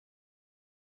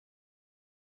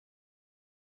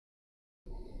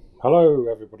Hello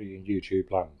everybody in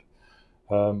YouTube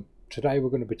land. Today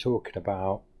we're going to be talking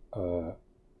about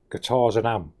guitars and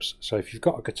amps. So if you've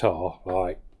got a guitar,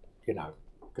 like,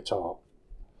 guitar,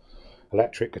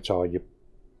 electric guitar, you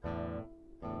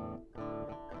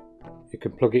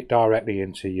can plug it directly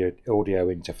into your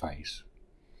audio interface.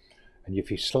 And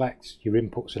if you select your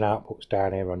inputs and outputs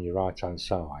down here on your right hand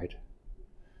side,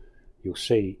 you'll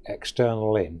see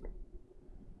external in,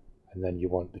 and then you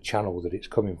want the channel that it's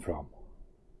coming from.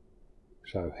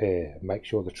 So here, make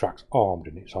sure the track's armed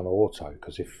and it's on auto,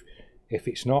 because if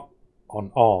it's not on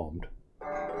armed,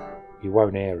 you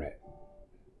won't hear it,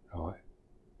 right?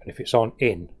 And if it's on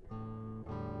in,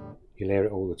 you'll hear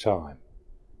it all the time.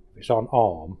 If it's on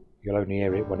arm, you'll only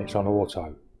hear it when it's on auto,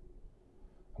 and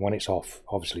when it's off,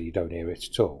 obviously you don't hear it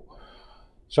at all.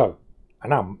 So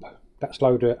an amp, let's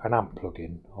load an amp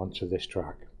plugin onto this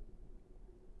track.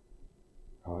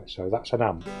 Right, so that's an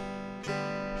amp.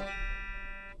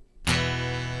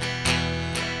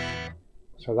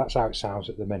 So that's how it sounds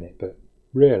at the minute, but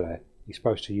really you're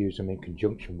supposed to use them in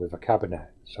conjunction with a cabinet.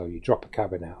 So you drop a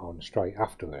cabinet on straight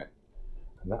after it,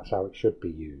 and that's how it should be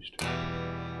used.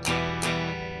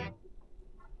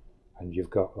 And you've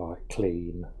got like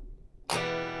clean,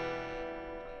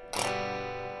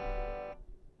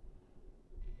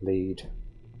 lead,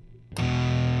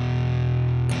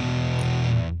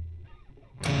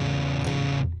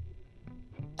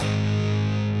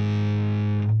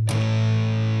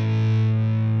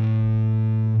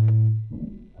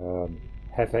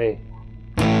 heavy,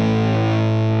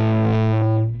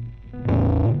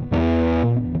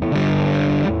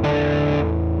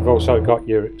 you've also got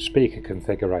your speaker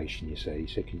configuration, you see,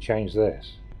 so you can change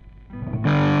this,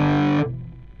 and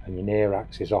your near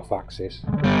axis, off axis,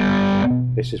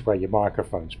 this is where your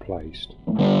microphone's placed,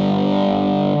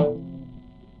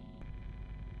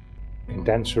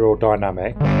 condenser or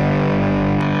dynamic,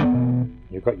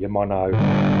 you've got your mono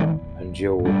and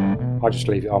dual. I just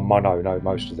leave it on mono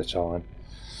most of the time.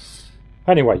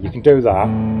 Anyway, you can do that.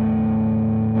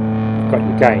 You've got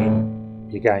your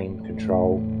gain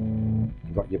control.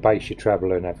 You've got your bass, your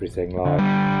treble and everything like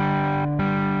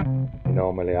you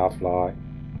normally have, like.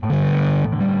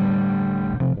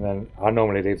 And then I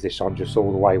normally leave this on just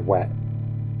all the way wet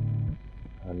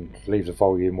and leave the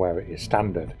volume where it is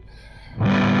standard.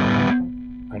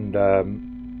 And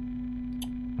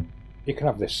you can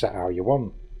have this set how you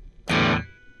want.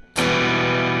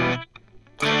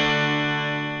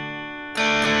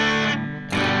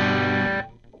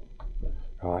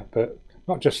 Right, but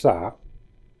not just that.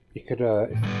 You could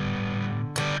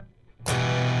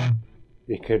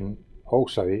you can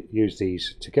also use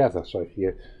these together. So if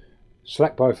you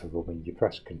select both of them and you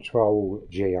press Control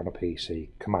G on a PC,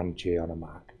 Command G on a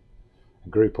Mac,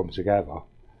 and group them together,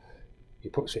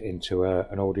 it puts it into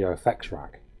an audio effects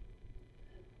rack.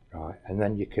 Right, and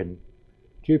then you can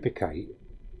duplicate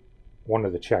one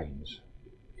of the chains.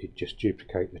 You just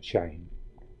duplicate the chain.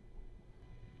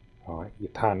 Right, you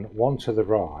pan one to the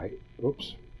right,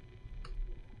 oops,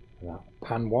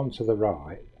 pan one to the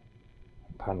right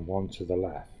and pan one to the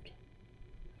left.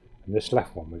 And this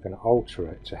left one, we're going to alter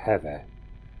it to heavy.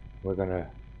 We're going to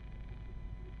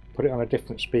put it on a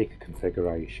different speaker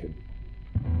configuration.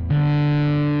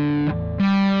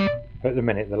 At the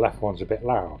minute the left one's a bit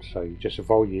loud, so you just a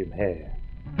volume here.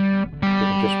 You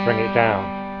can just bring it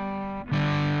down.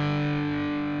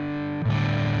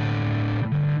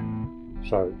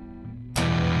 So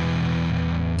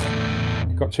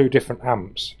you've got two different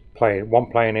amps playing, one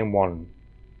playing in one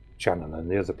channel and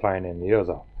the other playing in the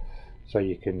other. So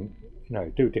you can,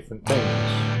 do different things.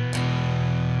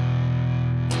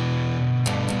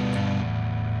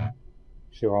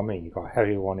 See what I mean? You've got a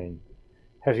heavy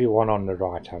one on the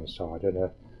right hand side and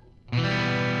a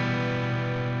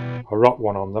rock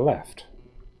one on the left.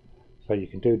 So you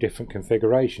can do different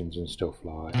configurations and stuff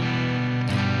like.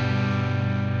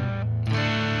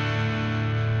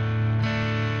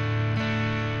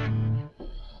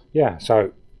 Yeah,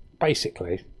 so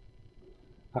basically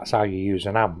that's how you use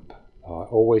an amp.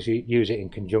 Always use it in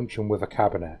conjunction with a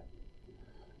cabinet,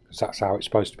 because that's how it's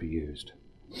supposed to be used.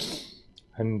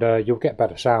 And you'll get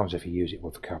better sounds if you use it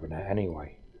with a cabinet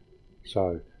anyway.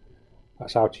 So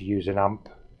that's how to use an amp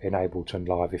in Ableton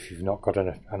Live if you've not got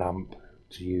an amp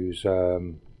to use, a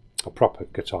proper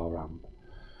guitar amp.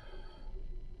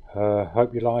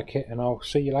 Hope you like it, and I'll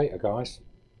see you later, guys.